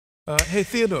Hey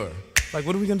Theodore, like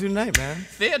what are we gonna do tonight, man?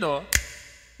 Theodore?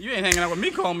 You ain't hanging out with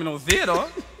me calling me no Theodore.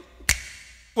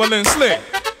 Well then, Slick,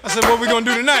 I said what we gonna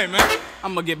do tonight, man?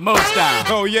 I'm gonna get most down.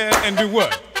 Oh yeah, and do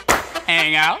what?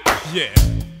 Hang out. Yeah.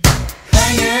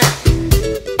 Hangin'.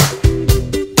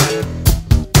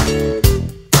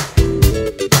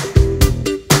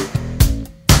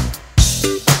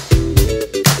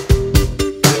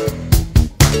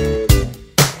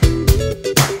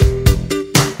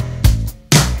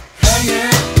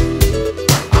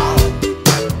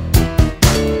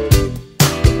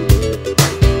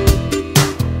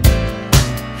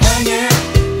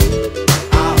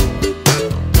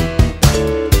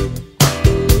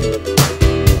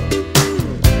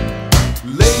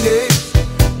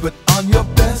 Put on your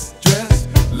best dress.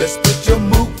 Let's put your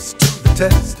moves to the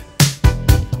test.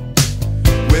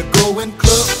 We're going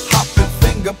club hopping,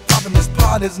 finger popping. This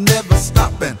party's never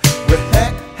stopping. We're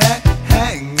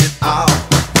hanging out.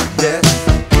 Yes,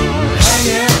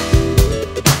 hanging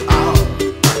out.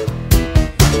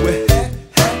 We're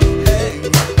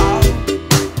hanging out.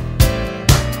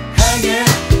 Hanging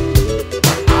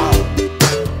out.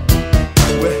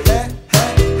 We're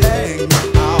hanging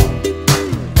out.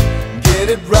 Get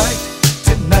it right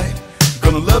tonight.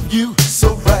 Gonna love you so